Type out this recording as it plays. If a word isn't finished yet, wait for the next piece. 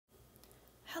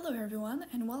Hello everyone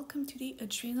and welcome to the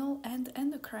Adrenal and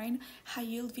Endocrine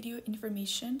high-yield video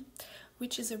information,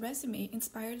 which is a resume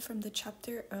inspired from the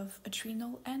chapter of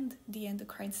Adrenal and the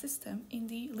Endocrine system in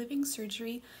the Living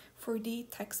Surgery 4D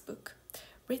textbook,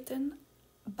 written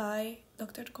by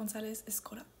Dr.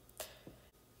 Gonzalez-Escola.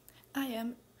 I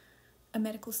am a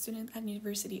medical student at the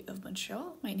University of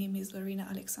Montreal. My name is Lorena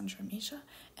Alexandra Meja,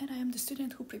 and I am the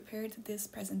student who prepared this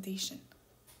presentation.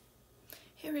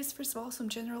 Here is first of all some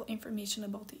general information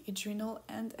about the adrenal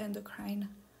and endocrine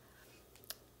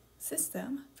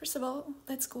system. First of all,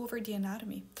 let's go over the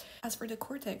anatomy. As for the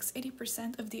cortex,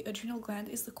 80% of the adrenal gland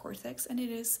is the cortex, and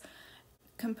it is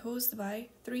composed by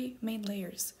three main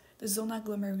layers: the zona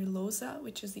glomerulosa,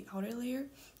 which is the outer layer,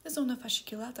 the zona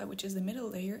fasciculata, which is the middle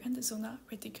layer, and the zona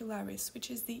reticularis,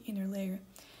 which is the inner layer.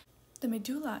 The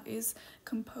medulla is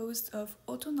composed of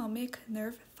autonomic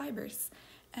nerve fibers,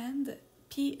 and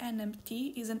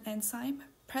PNMT is an enzyme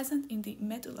present in the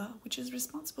medulla, which is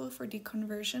responsible for the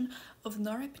conversion of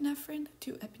norepinephrine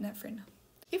to epinephrine.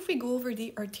 If we go over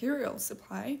the arterial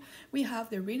supply, we have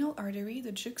the renal artery,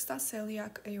 the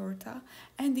juxtaceliac aorta,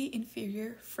 and the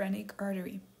inferior phrenic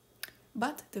artery.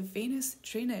 But the venous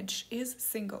drainage is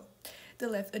single. The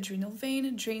left adrenal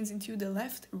vein drains into the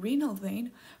left renal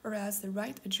vein, whereas the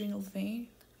right adrenal vein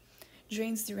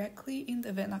drains directly in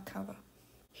the vena cava.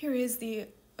 Here is the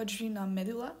adrenal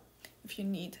medulla, if you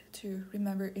need to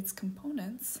remember its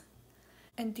components.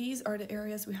 And these are the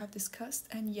areas we have discussed,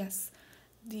 and yes,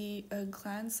 the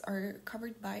glands are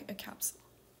covered by a capsule.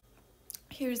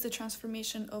 Here is the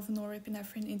transformation of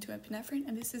norepinephrine into epinephrine,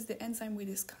 and this is the enzyme we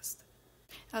discussed.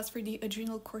 As for the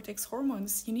adrenal cortex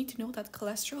hormones, you need to know that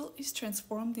cholesterol is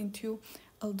transformed into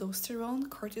aldosterone,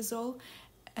 cortisol,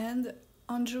 and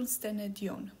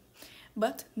androstenedione.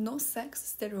 But no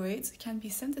sex steroids can be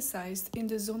synthesized in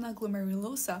the zona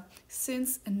glomerulosa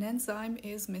since an enzyme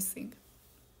is missing.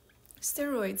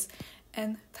 Steroids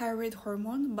and thyroid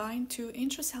hormone bind to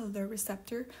intracellular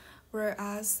receptor,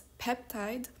 whereas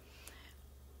peptide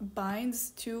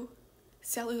binds to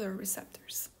cellular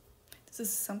receptors. This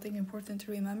is something important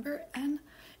to remember. And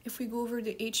if we go over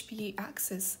the HPA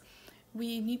axis,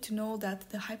 we need to know that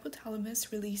the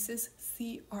hypothalamus releases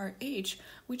CRH,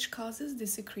 which causes the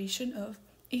secretion of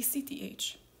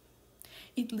ACTH.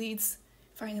 It leads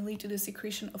finally to the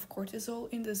secretion of cortisol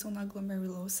in the zona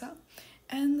glomerulosa,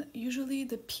 and usually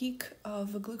the peak of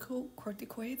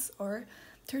glucocorticoids are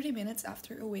 30 minutes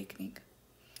after awakening.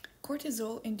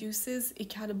 Cortisol induces a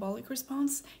catabolic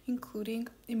response, including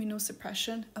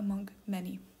immunosuppression, among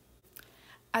many.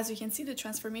 As you can see, the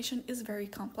transformation is very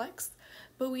complex,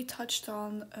 but we touched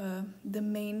on the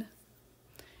main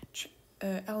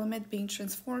element being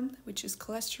transformed, which is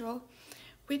cholesterol,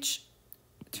 which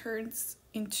turns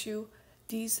into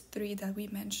these three that we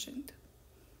mentioned.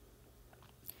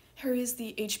 Here is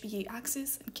the HPA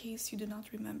axis in case you do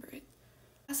not remember it.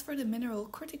 As for the mineral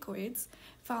corticoids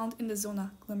found in the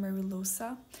zona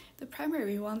glomerulosa, the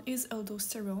primary one is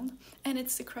aldosterone, and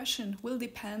its secretion will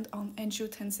depend on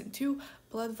angiotensin II,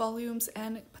 blood volumes,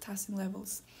 and potassium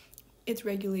levels. It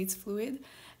regulates fluid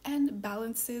and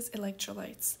balances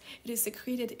electrolytes. It is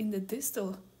secreted in the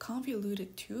distal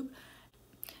convoluted tube.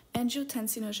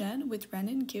 Angiotensinogen with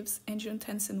renin gives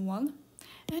angiotensin I.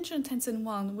 Angiotensin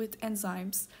I with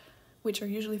enzymes, which are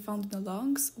usually found in the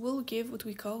lungs, will give what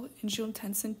we call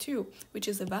angiotensin II, which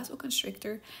is a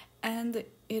vasoconstrictor, and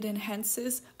it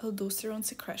enhances aldosterone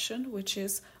secretion, which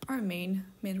is our main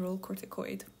mineral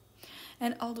corticoid.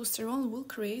 And aldosterone will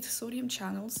create sodium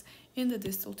channels in the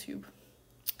distal tube.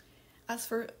 As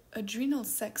for adrenal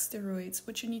sex steroids,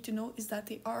 what you need to know is that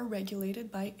they are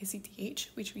regulated by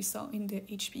ACTH, which we saw in the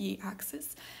HPA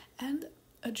axis, and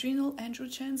adrenal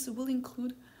androgens will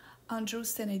include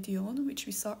androstenedione, which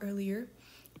we saw earlier,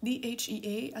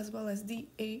 DHEA, as well as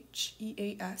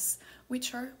DHEAS,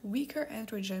 which are weaker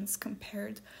androgens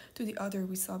compared to the other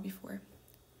we saw before.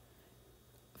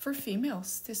 For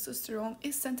females, testosterone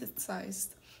is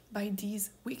synthesized by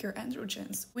these weaker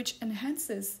androgens, which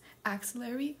enhances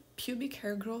axillary, pubic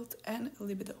hair growth, and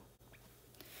libido.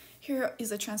 Here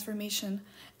is a transformation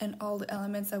and all the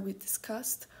elements that we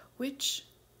discussed, which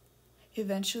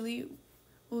eventually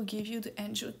will give you the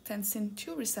angiotensin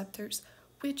II receptors,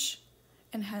 which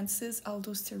enhances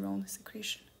aldosterone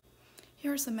secretion.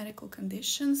 Here are some medical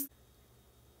conditions.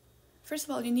 First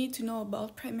of all, you need to know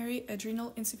about primary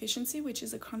adrenal insufficiency, which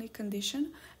is a chronic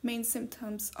condition. Main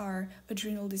symptoms are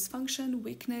adrenal dysfunction,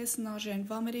 weakness, nausea and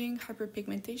vomiting,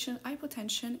 hyperpigmentation,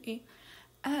 hypotension,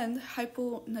 and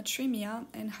hyponatremia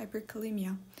and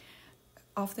hyperkalemia.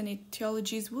 Often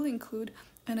etiologies will include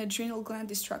an adrenal gland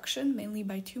destruction, mainly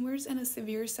by tumors, and a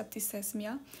severe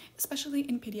septicemia, especially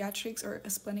in pediatrics or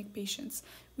asplenic patients,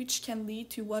 which can lead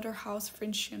to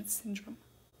Waterhouse-Friderichsen syndrome.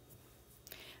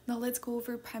 Now let's go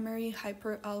over primary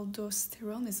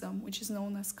hyperaldosteronism, which is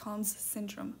known as Conn's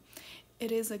syndrome.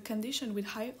 It is a condition with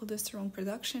high aldosterone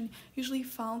production, usually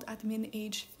found at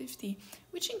mid-age 50,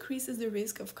 which increases the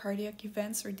risk of cardiac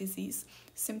events or disease.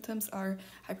 Symptoms are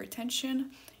hypertension,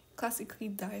 classically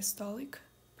diastolic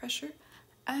pressure,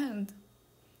 and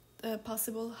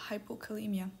possible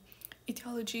hypokalemia.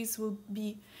 Etiologies will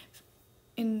be,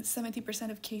 in 70%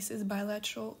 of cases,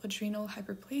 bilateral adrenal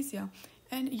hyperplasia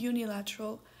and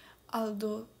unilateral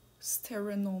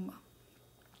aldosteronoma.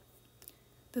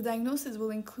 The diagnosis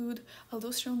will include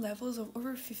aldosterone levels of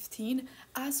over 15,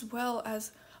 as well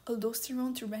as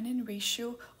aldosterone to renin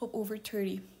ratio of over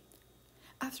 30.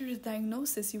 After the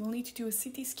diagnosis, you will need to do a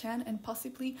CT scan and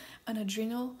possibly an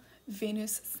adrenal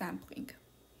venous sampling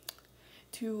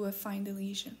to find the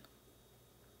lesion.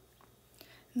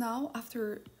 Now,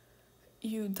 after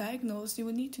you diagnose, you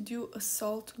will need to do a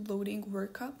salt loading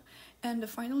workup, and the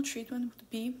final treatment would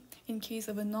be, in case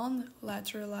of a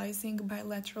non-lateralizing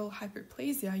bilateral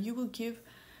hyperplasia, you will give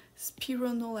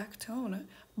spironolactone,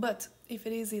 but if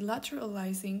it is a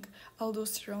lateralizing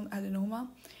aldosterone adenoma,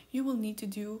 you will need to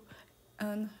do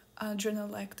an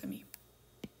adrenalectomy.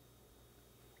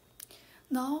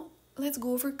 Now, let's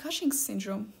go over Cushing's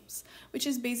syndrome, which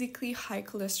is basically high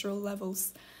cholesterol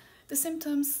levels. The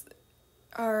symptoms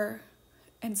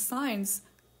and signs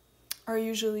are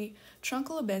usually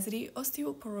truncal obesity,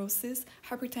 osteoporosis,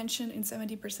 hypertension in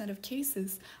 70% of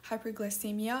cases,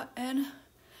 hyperglycemia, and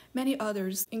many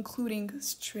others, including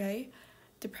stray,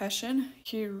 depression,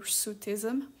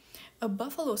 hirsutism, a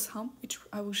buffalo's hump, which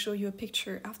I will show you a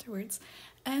picture afterwards,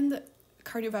 and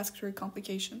cardiovascular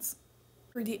complications.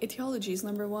 For the etiologies,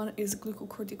 number one is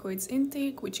glucocorticoids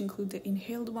intake, which include the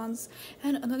inhaled ones,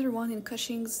 and another one in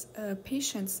Cushing's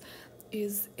patients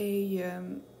is a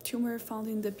tumor found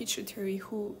in the pituitary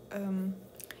who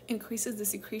increases the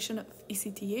secretion of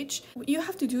ECTH. You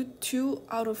have to do 2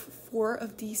 out of 4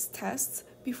 of these tests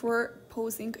before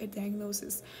posing a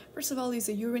diagnosis. First of all is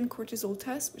a urine cortisol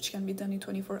test, which can be done in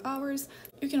 24 hours.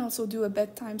 You can also do a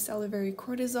bedtime salivary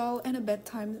cortisol and a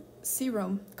bedtime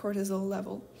serum cortisol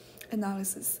level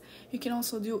analysis. You can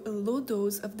also do a low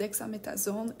dose of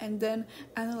dexamethasone and then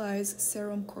analyze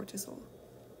serum cortisol.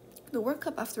 The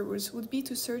workup afterwards would be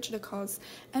to search the cause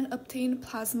and obtain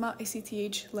plasma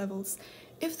ACTH levels.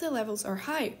 If the levels are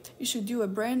high, you should do a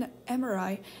brain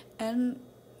MRI and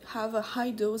have a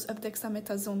high dose of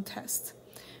dexamethasone test.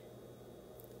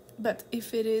 But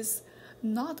if it is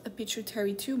not a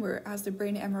pituitary tumor, as the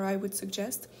brain MRI would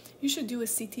suggest, you should do a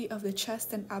CT of the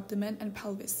chest and abdomen and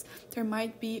pelvis. There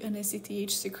might be an ACTH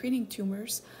secreting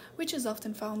tumors, which is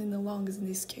often found in the lungs in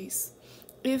this case.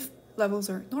 If levels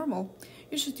are normal,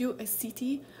 you should do a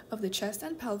CT of the chest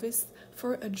and pelvis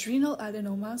for adrenal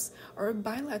adenomas or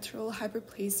bilateral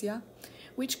hyperplasia,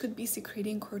 which could be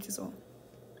secreting cortisol.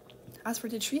 As for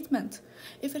the treatment,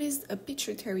 if it is a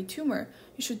pituitary tumor,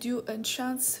 you should do a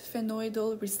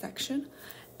transsphenoidal resection,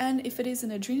 and if it is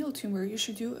an adrenal tumor, you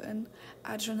should do an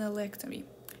adrenalectomy.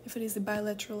 If it is a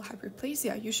bilateral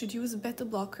hyperplasia, you should use beta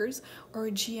blockers or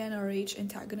GnRH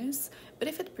antagonists, but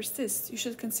if it persists, you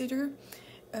should consider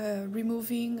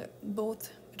removing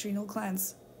both adrenal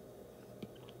glands.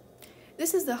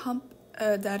 This is the hump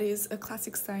that is a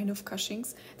classic sign of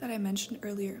Cushing's that I mentioned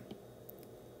earlier.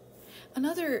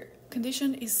 Another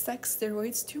condition is sex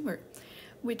steroids tumor,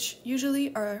 which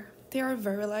usually are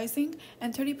virilizing,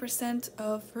 and 30%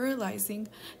 of virilizing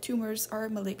tumors are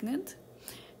malignant,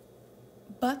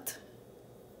 but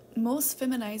most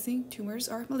feminizing tumors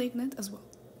are malignant as well.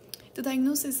 The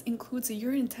diagnosis includes a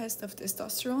urine test of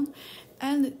testosterone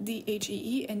and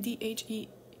DHEE and DHEAS.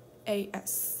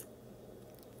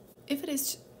 If it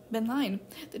is benign,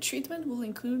 the treatment will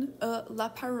include a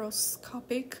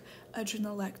laparoscopic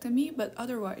adrenalectomy, but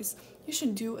otherwise, you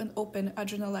should do an open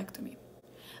adrenalectomy.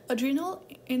 Adrenal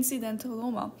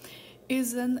incidentaloma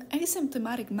is an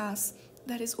asymptomatic mass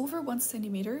that is over 1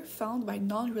 centimeter found by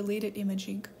non-related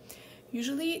imaging.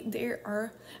 Usually, they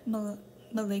are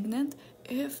malignant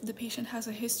if the patient has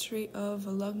a history of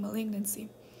a lung malignancy.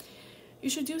 You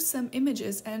should do some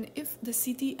images, and if the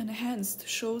CT enhanced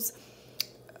shows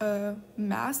a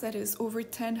mass that is over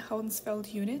 10 Hounsfield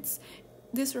units,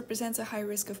 this represents a high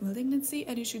risk of malignancy,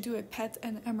 and you should do a PET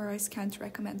and MRI scan to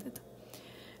recommend it.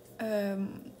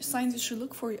 Signs you should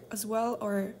look for as well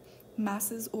are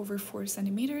masses over 4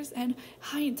 centimeters and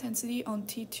high intensity on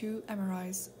T2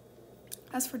 MRIs.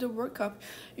 As for the workup,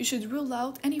 you should rule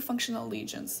out any functional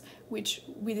lesions, which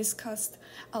we discussed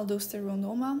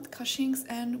aldosteronoma, Cushing's,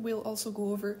 and we'll also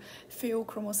go over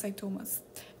pheochromocytomas.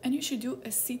 And you should do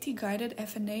a CT-guided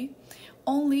FNA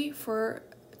only for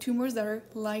tumors that are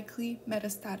likely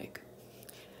metastatic.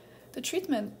 The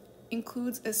treatment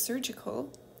includes a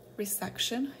surgical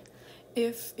resection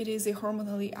if it is a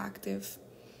hormonally active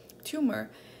tumor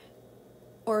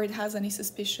or it has any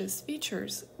suspicious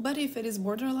features, but if it is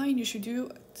borderline, you should do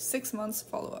 6 months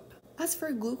follow-up. As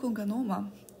for glucogonoma,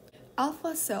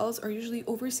 alpha cells are usually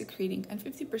over-secreting and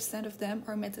 50% of them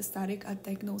are metastatic at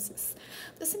diagnosis.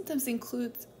 The symptoms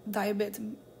include diabetes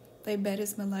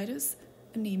mellitus,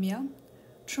 anemia,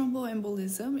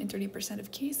 thromboembolism in 30%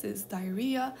 of cases,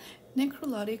 diarrhea,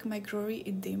 necrolytic migratory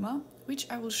edema, which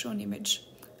I will show an image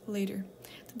later.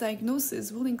 The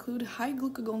diagnosis will include high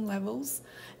glucagon levels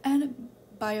and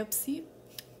biopsy,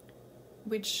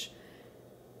 which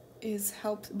is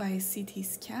helped by a CT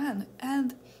scan,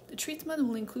 and the treatment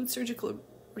will include surgical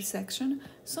resection,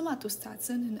 somatostatin,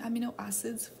 and amino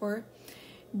acids for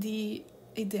the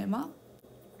edema.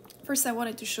 First, I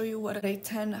wanted to show you what a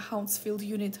 10 Hounsfield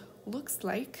unit looks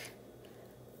like,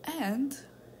 and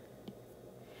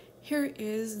here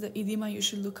is the edema you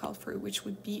should look out for, which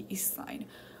would be a sign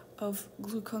of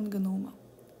glucogonoma.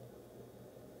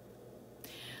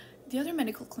 The other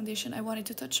medical condition I wanted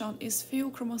to touch on is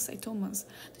pheochromocytomas.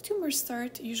 The tumors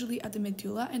start usually at the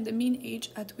medulla, and the mean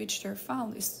age at which they're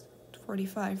found is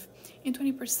 45. In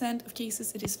 20% of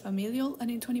cases, it is familial, and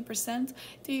in 20%,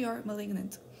 they are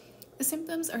malignant. The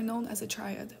symptoms are known as a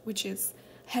triad, which is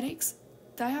headaches,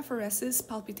 diaphoresis,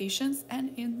 palpitations,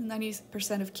 and in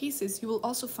 90% of cases, you will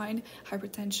also find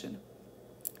hypertension.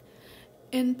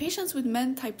 In patients with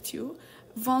MEN type 2,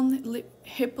 von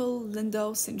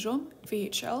Hippel-Lindau syndrome,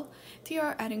 VHL, they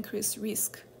are at increased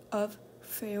risk of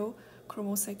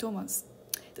pheochromocytomas.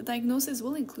 The diagnosis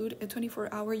will include a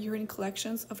 24-hour urine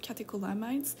collections of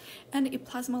catecholamines and a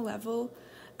plasma level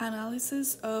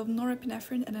analysis of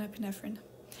norepinephrine and epinephrine.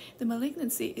 The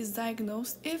malignancy is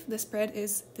diagnosed if the spread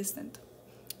is distant.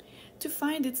 To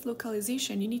find its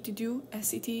localization, you need to do a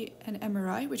CT and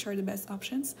MRI, which are the best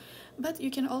options, but you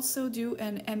can also do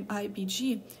an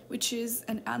MIBG, which is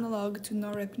an analog to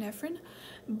norepinephrine,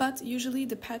 but usually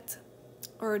the PET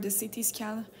or the CT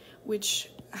scan,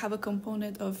 which have a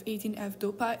component of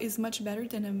 18F-DOPA, is much better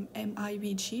than an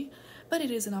MIBG, but it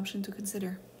is an option to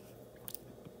consider.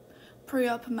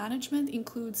 Pre-op management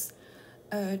includes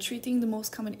treating the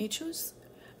most common issues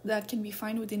that can be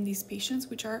found within these patients,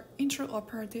 which are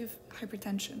intraoperative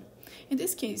hypertension. In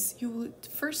this case, you would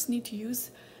first need to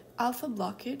use alpha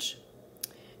blockage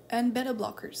and beta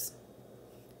blockers.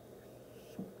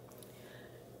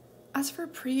 As for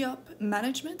pre-op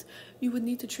management, you would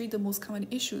need to treat the most common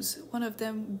issues, one of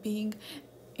them being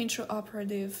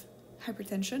intraoperative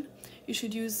hypertension. You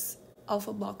should use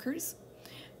alpha blockers,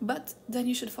 but then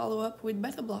you should follow up with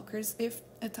beta blockers if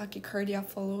a tachycardia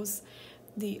follows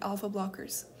the alpha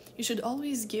blockers. You should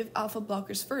always give alpha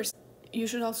blockers first. You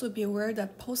should also be aware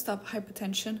that post-op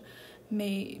hypertension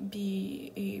may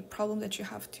be a problem that you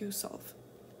have to solve.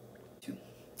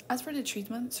 As for the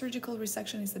treatment, surgical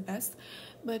resection is the best,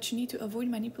 but you need to avoid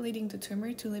manipulating the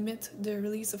tumor to limit the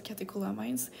release of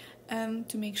catecholamines and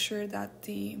to make sure that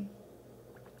the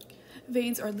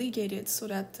veins are ligated so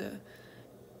that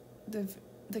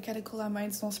the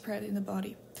catecholamines don't spread in the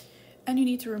body. And you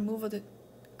need to remove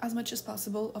as much as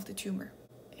possible of the tumor.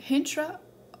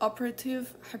 Intraoperative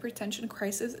hypertension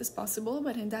crisis is possible,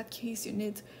 but in that case you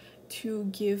need to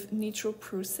give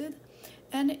nitroprusid.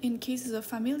 And in cases of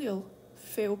familial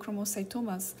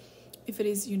pheochromocytomas, if it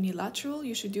is unilateral,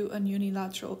 you should do a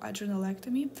unilateral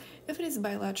adrenalectomy. If it is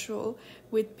bilateral,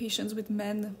 with patients with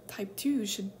MEN type 2, you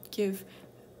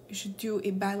should do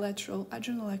a bilateral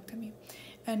adrenalectomy.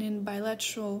 And in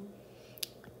bilateral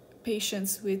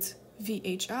patients with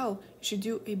VHL, you should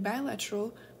do a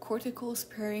bilateral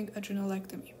cortical-sparing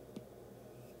adrenalectomy.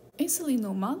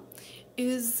 Insulinoma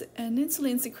is an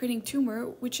insulin-secreting tumor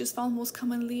which is found most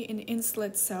commonly in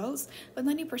islet cells, but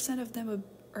 90% of them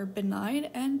are benign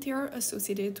and they are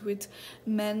associated with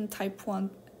MEN type 1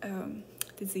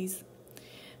 disease.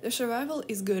 The survival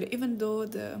is good even though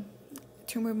the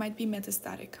tumor might be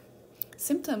metastatic.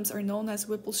 Symptoms are known as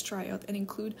Whipple's triad and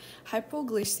include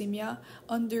hypoglycemia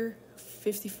under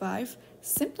 55,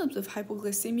 symptoms of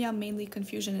hypoglycemia, mainly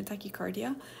confusion and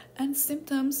tachycardia, and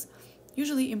symptoms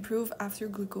usually improve after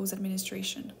glucose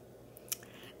administration.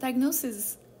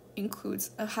 Diagnosis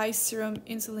includes a high serum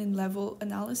insulin level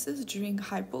analysis during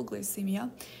hypoglycemia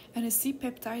and a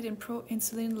C-peptide and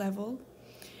proinsulin level,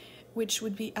 which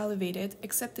would be elevated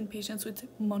except in patients with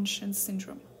Munchausen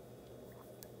syndrome.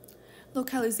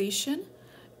 Localization.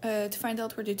 To find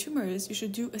out where the tumor is, you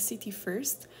should do a CT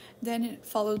first, then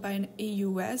followed by an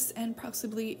AUS and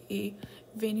possibly a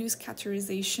venous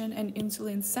catheterization and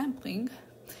insulin sampling,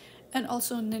 and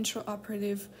also an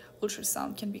intraoperative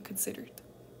ultrasound can be considered.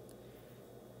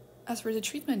 As for the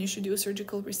treatment, you should do a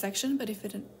surgical resection, but if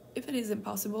it is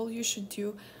impossible, you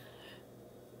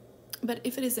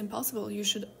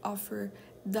should offer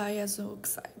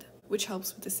diazoxide, which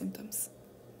helps with the symptoms.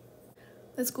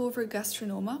 Let's go over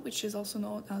gastrinoma, which is also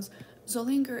known as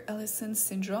Zollinger-Ellison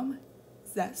syndrome,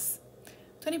 ZES.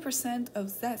 20% of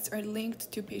ZES are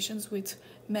linked to patients with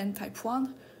MEN type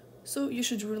 1, so you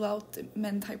should rule out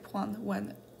MEN type 1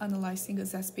 when analyzing a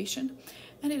ZES patient,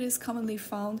 and it is commonly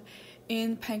found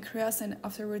in pancreas and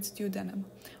afterwards duodenum.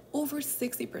 Over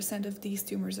 60% of these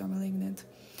tumors are malignant,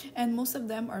 and most of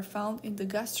them are found in the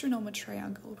gastrinoma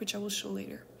triangle, which I will show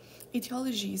later.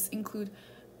 Etiologies include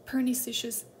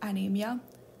pernicious anemia,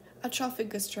 atrophic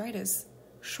gastritis,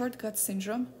 short gut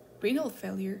syndrome, renal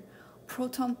failure,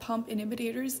 proton pump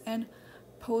inhibitors, and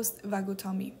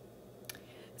post-vagotomy.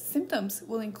 Symptoms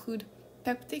will include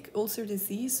peptic ulcer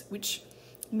disease, which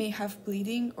may have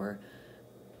bleeding or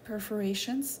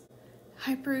perforations,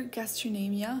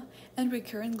 hypergastrinemia, and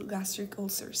recurrent gastric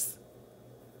ulcers.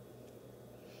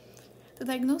 The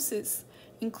diagnosis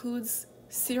includes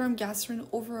serum gastrin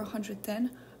over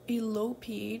 110, a low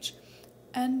pH,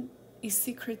 and a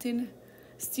secretin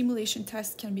stimulation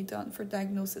test can be done for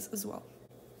diagnosis as well.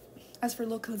 As for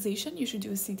localization, you should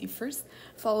do a CT first,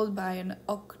 followed by an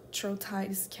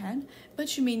octreotide scan,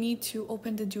 but you may need to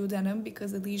open the duodenum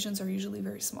because the lesions are usually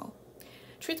very small.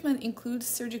 Treatment includes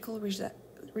surgical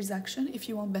resection if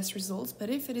you want best results, but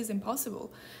if it is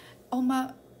impossible,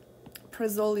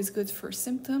 omeprazole is good for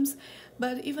symptoms,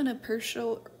 but even a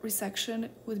partial resection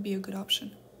would be a good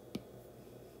option.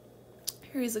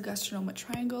 Here is a gastrinoma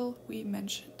triangle we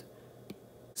mentioned.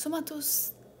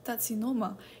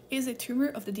 Somatostatinoma is a tumor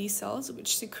of the D cells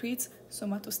which secretes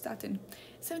somatostatin.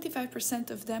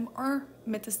 75% of them are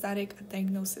metastatic at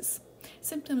diagnosis.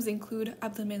 Symptoms include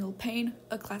abdominal pain,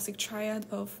 a classic triad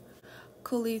of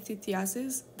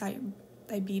cholelithiasis,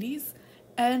 diabetes,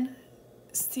 and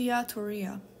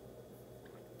steatorrhea.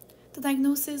 The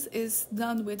diagnosis is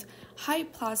done with high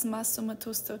plasma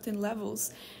somatostatin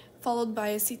levels, followed by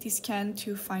a CT scan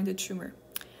to find the tumor.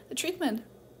 The treatment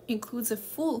includes a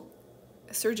full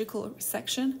surgical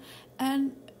resection,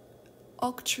 and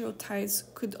octreotides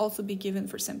could also be given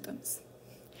for symptoms.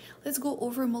 Let's go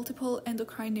over multiple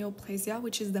endocrine neoplasia,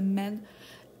 which is the MEN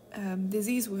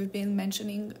disease we've been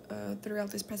mentioning throughout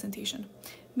this presentation.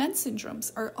 MEN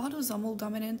syndromes are autosomal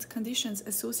dominant conditions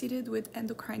associated with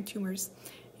endocrine tumors.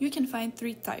 You can find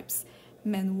three types: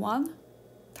 MEN 1,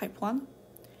 type 1,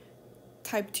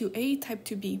 type 2A, type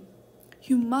 2B.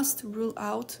 You must rule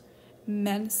out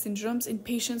MEN syndromes in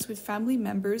patients with family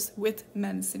members with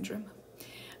MEN syndrome.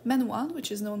 MEN 1,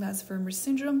 which is known as Vermeer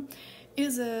syndrome,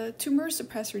 is a tumor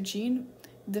suppressor gene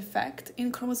defect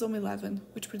in chromosome 11,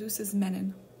 which produces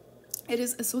menin. It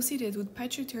is associated with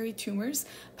pituitary tumors,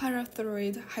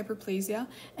 parathyroid hyperplasia,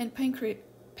 and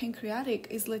pancreatic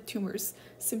islet tumors.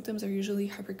 Symptoms are usually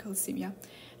hypercalcemia,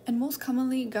 and most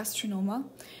commonly gastrinoma,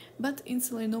 but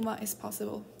insulinoma is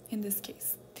possible in this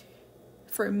case.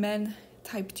 For MEN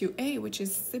type 2A, which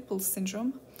is Sippel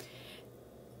syndrome,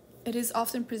 it is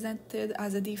often presented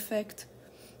as a defect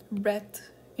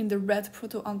in the red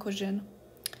proto-oncogene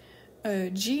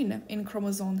gene in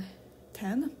chromosome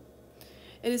 10.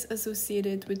 It is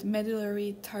associated with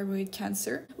medullary thyroid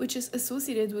cancer, which is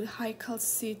associated with high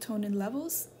calcitonin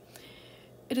levels.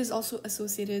 It is also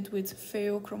associated with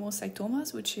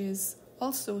pheochromocytomas, which is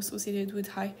also associated with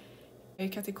high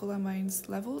catecholamines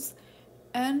levels.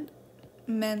 And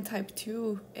MEN type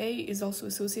 2A is also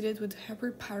associated with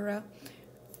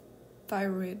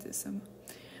hyperparathyroidism,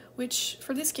 which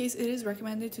for this case it is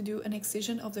recommended to do an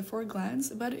excision of the 4 glands,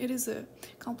 but it is a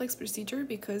complex procedure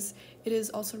because it is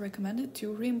also recommended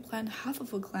to reimplant half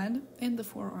of a gland in the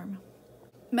forearm.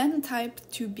 MEN type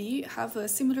 2B have a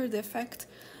similar defect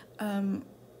in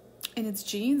its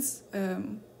genes,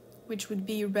 which would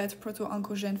be red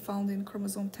proto-oncogene found in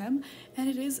chromosome 10, and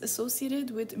it is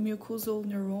associated with mucosal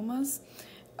neuromas,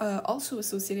 also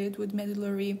associated with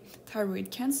medullary thyroid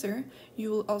cancer. You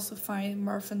will also find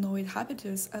marfanoid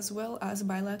habitus as well as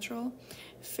bilateral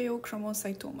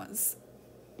pheochromocytomas.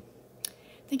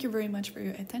 Thank you very much for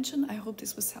your attention. I hope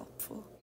this was helpful.